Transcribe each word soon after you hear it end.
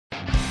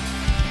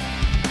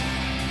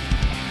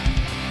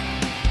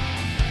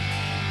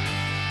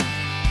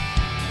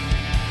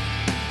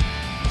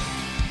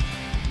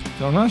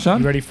Going on, Sean?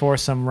 You ready for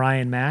some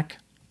Ryan Mac?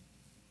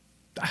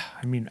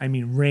 I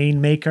mean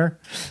Rainmaker.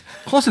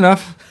 Close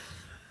enough.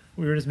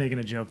 We were just making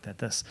a joke that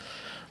this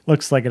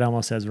looks like it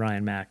almost says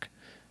Ryan Mac.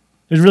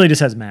 It really just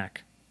says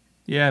Mac.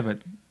 Yeah,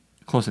 but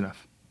close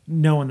enough.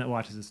 No one that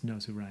watches this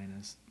knows who Ryan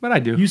is. But I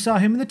do. You saw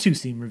him in the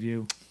Two-Seam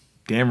review.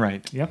 Damn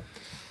right. Yep.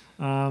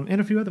 And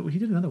a few other. He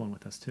did another one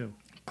with us too.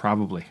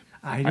 Probably.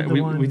 I did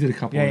the one. We did a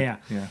couple. Yeah.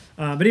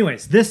 But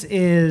anyways, this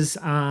is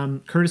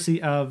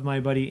courtesy of my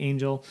buddy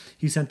Angel.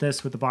 He sent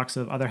this with a box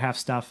of other half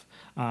stuff,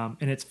 and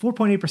it's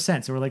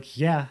 4.8%. So we're like,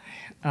 yeah.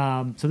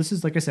 So this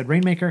is, like I said,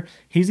 Rainmaker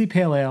Hazy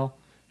Pale Ale,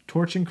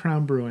 Torch and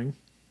Crown Brewing.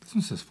 This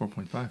one says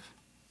 4.5.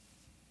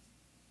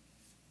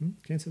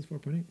 Can't say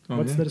 4.8. Oh,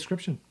 What's yeah. the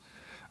description?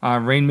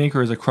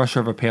 Rainmaker is a crusher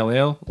of a pale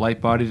ale,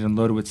 light-bodied and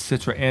loaded with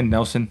Citra and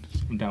Nelson.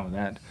 I'm down with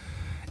that.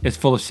 It's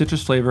full of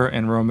citrus flavor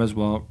and aromas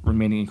while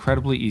remaining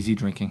incredibly easy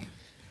drinking.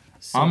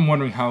 So, I'm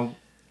wondering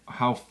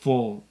how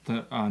full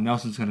the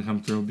Nelson's going to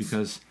come through,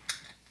 because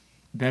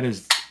that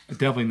is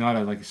definitely not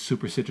a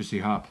super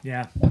citrusy hop.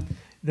 Yeah.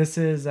 This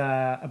is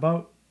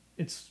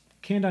it's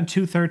canned on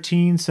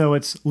 2/13, so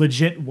it's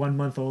legit 1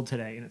 month old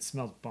today, and it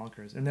smells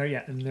bonkers. And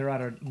they're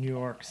out of New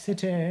York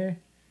City.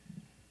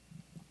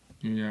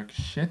 New York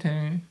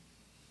City.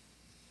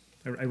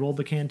 I rolled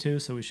the can too,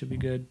 so we should be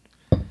good.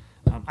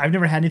 I've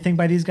never had anything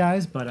by these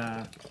guys,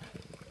 but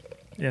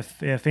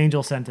if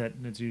Angel sent it,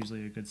 it's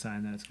usually a good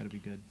sign that it's got to be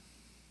good.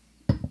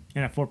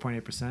 And at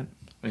 4.8%.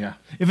 Yeah.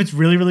 If it's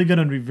really, really good,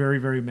 I'd be very,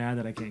 very mad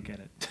that I can't get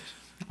it.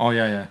 Oh,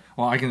 yeah.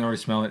 Well, I can already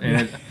smell it.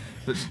 And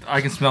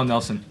I can smell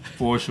Nelson,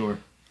 for sure.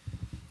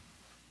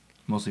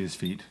 Mostly his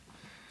feet.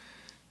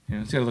 Yeah,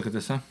 let's get a look at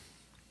this, huh?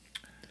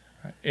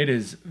 It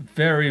is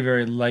very,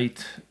 very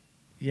light.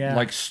 Yeah.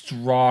 Like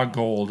straw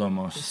gold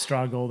almost.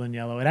 Straw gold and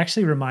yellow. It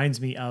actually reminds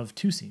me of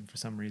Two-Seam for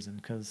some reason,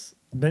 probably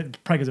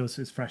because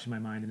it's fresh in my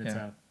mind, and it's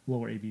a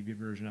lower ABV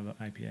version of an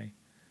IPA.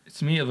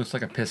 To me, it looks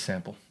like a piss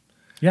sample.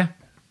 Yeah.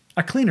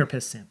 A cleaner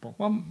piss sample.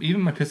 Well,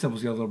 even my piss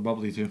samples get a little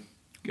bubbly, too.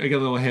 I get a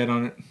little head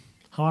on it.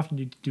 How often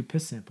do you do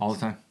piss samples? All the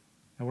time.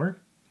 At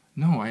work?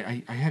 No,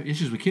 I have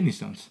issues with kidney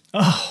stones.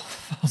 Oh,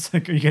 I was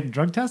like, are you getting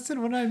drug tested?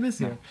 What did I miss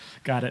here?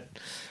 Got it.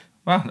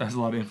 Wow, that's a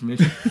lot of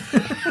information.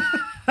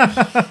 All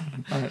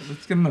right,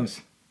 let's get a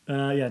nose.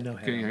 No head.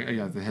 Okay,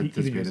 yeah, the head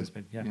Even yours dissipated. has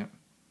been,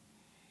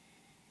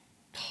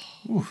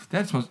 yeah. Oof,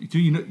 that smells. Do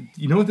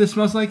you know what this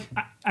smells like?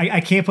 I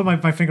can't put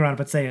my finger on it,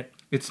 but say it.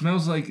 It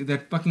smells like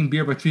that fucking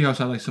beer by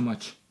Treehouse I like so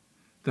much.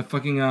 The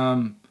fucking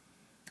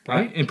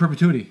Right? In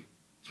perpetuity.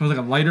 It smells like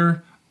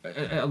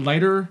a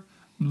lighter,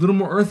 little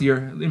more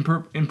earthier in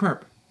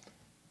perp.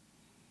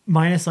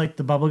 Minus like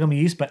the bubblegum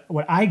yeast, but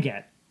what I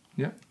get,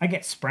 I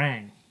get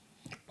Sprang.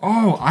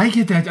 Oh, I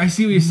get that. I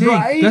see what you're saying.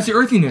 Right? That's the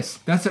earthiness.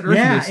 That's the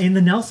earthiness. Yeah, and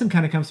the Nelson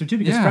kind of comes through too,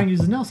 because Sprang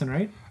uses Nelson,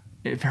 right?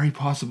 Very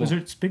possible. Was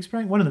there Big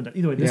Sprang? One of them.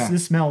 Either way,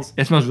 this smells.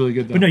 It smells really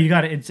good though. But no, you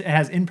got it. It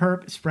has in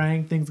perp,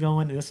 Sprang, things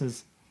going.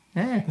 This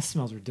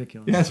smells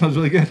ridiculous. Yeah, it smells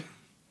really good.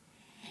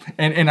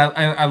 And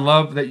I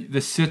love that the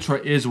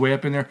Citra is way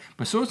up in there,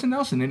 but so is the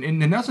Nelson. And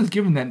the Nelson's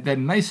given that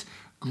nice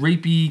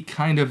grapey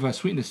kind of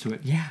sweetness to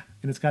it. Yeah,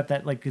 and it's got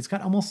that it's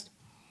got almost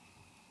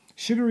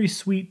sugary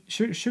sweet,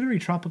 sugary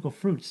tropical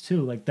fruits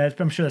too. Like that,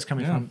 I'm sure that's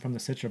coming from the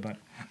Citra, but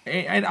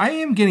and I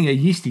am getting a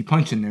yeasty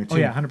punch in there too. Oh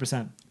yeah,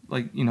 100%.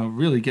 Like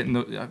really getting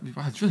the.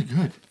 Wow, it's really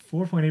good.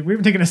 4.8. We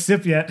haven't taken a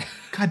sip yet.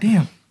 God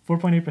damn.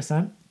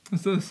 4.8%.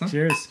 Let's do this. Huh?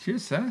 Cheers.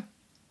 Cheers, sir.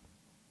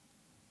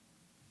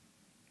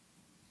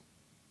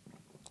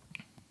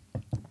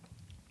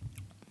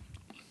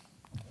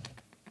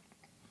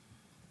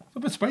 A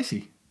little bit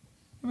spicy.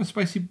 I have a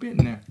spicy bit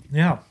in there.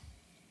 Yeah.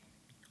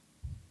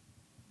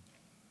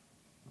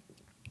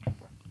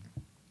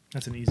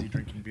 That's an easy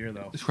drinking beer,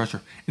 though. It's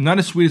crusher. And not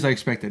as sweet as I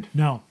expected.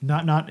 No,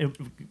 not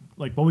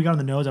like what we got on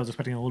the nose. I was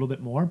expecting a little bit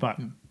more, but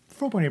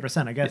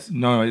 4.8%, I guess.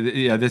 No,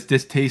 yeah, this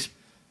tastes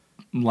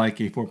like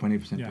a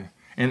 4.8% beer,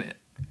 and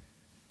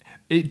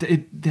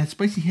that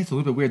spicy hit's a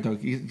little bit weird though.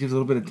 It gives a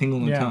little bit of tingle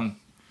in the tongue.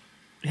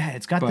 Yeah,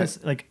 it's got this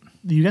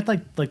you get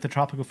like the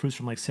tropical fruits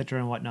from like Citra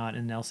and whatnot,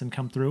 and Nelson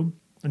come through,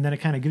 and then it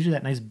kind of gives you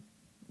that nice,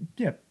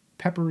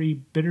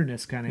 peppery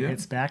bitterness kind of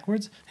hits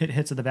backwards.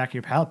 Hits at the back of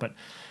your palate, but.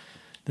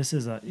 This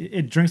is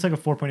it drinks like a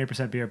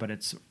 4.8% beer, but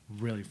it's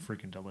really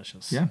freaking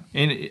delicious. Yeah,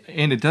 and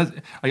it does.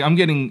 Like I'm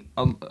getting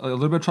a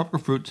little bit of tropical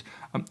fruits.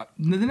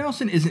 The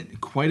Nelson isn't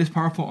quite as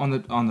powerful on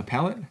the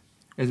palate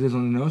as it is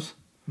on the nose,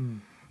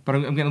 but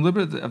I'm getting a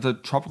little bit of the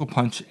tropical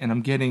punch, and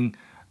I'm getting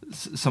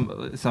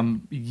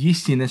some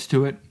yeastiness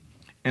to it,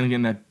 and I'm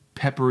getting that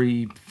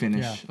peppery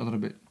finish a little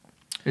bit.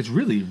 It's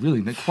really,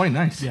 really quite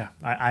nice. Yeah,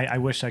 I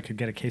wish I could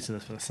get a case of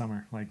this for the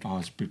summer. Like, oh,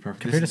 it's be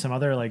perfect. Compared to some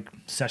other like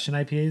session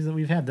IPAs that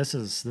we've had, this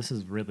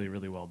is really,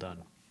 really well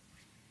done.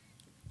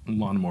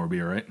 Lawnmower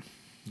beer, right?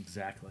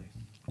 Exactly.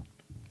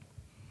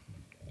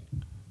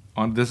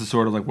 This is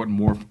sort of like what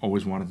Morph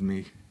always wanted to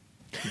make.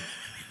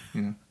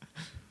 You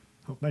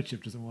know. Night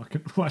Shift doesn't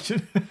watch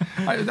it.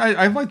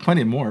 I've liked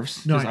plenty of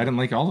morphs. No, I didn't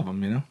like all of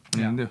them, you know? What are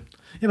you gonna do?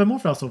 Yeah, but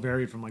morph also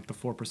varied from like the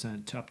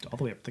 4% to up to all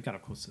the way up. They got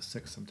up close to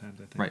 6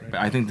 sometimes, I think. Right, but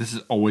I think this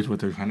is always what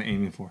they're kind of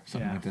aiming for,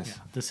 something like this.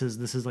 Yeah. This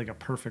is like a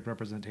perfect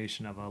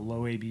representation of a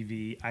low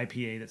ABV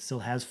IPA that still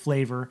has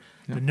flavor.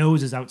 Yeah. The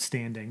nose is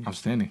outstanding.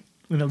 Outstanding.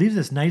 And it leaves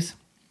this nice,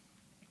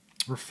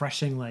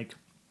 refreshing, like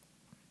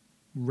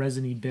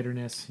resiny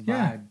bitterness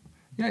vibe.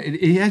 Yeah,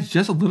 it has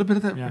just a little bit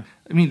of that. Yeah.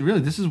 I mean, really,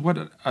 this is what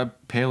a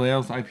pale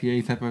ale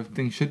IPA type of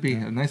thing should be.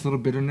 Yeah. A nice little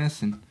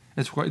bitterness, and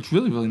it's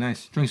really, really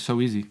nice. It drinks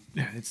so easy.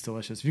 Yeah, it's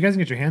delicious. If you guys can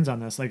get your hands on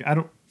this, like I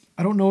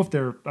don't know if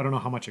they're, I don't know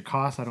how much it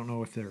costs. I don't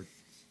know if they're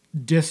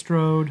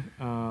distroed,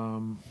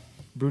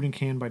 brewed and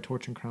canned by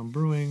Torch and Crown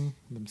Brewing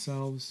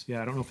themselves.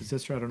 Yeah, I don't know if it's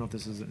distroed. I don't know if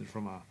this is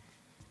from a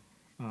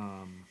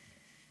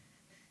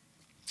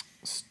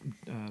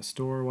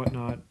store or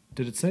whatnot.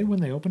 Did it say when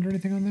they opened or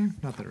anything on there?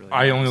 Not that it really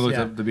I only looked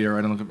up the beer.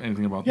 I didn't look up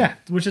anything about that. Yeah,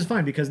 which is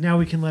fine because now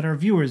we can let our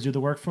viewers do the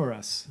work for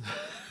us.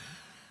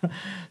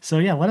 So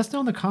yeah, let us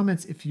know in the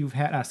comments if you've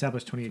had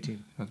established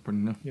 2018. That's pretty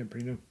new. Yeah,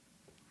 pretty new.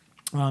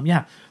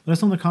 Yeah, let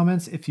us know in the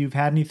comments if you've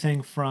had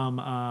anything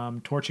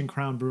from Torch and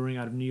Crown Brewing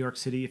out of New York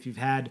City. If you've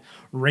had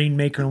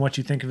Rainmaker and what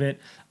you think of it,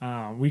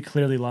 we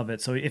clearly love it.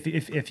 So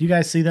if you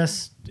guys see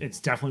this, it's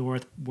definitely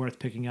worth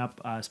picking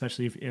up,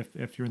 especially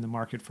if you're in the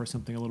market for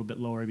something a little bit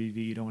lower ABV.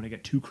 You don't want to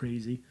get too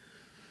crazy.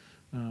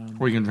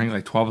 Or you can drink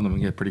like 12 of them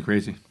and get pretty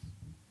crazy.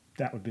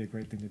 That would be a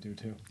great thing to do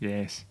too.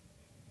 Yes.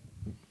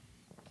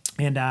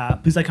 And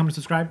please like, comment,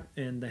 subscribe,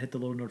 and hit the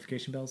little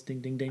notification bells,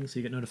 ding, ding, ding, so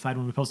you get notified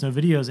when we post new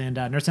videos. And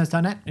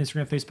Nerdsense.net,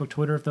 Instagram, Facebook,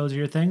 Twitter, if those are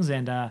your things.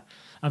 And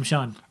I'm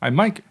Sean. I'm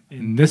Mike.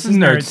 And this is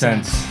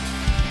Nerdsense.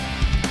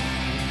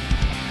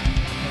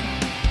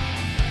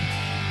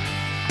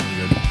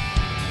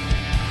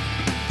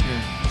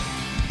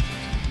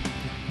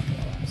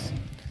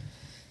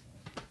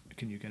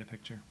 Can you get a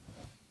picture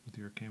with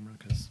your camera?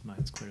 Because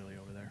mine's clearly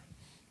over there.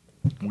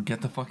 Well,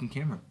 get the fucking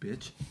camera,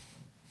 bitch.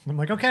 I'm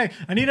like, okay,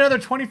 I need another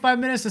 25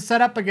 minutes to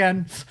set up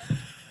again.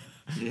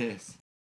 Yes.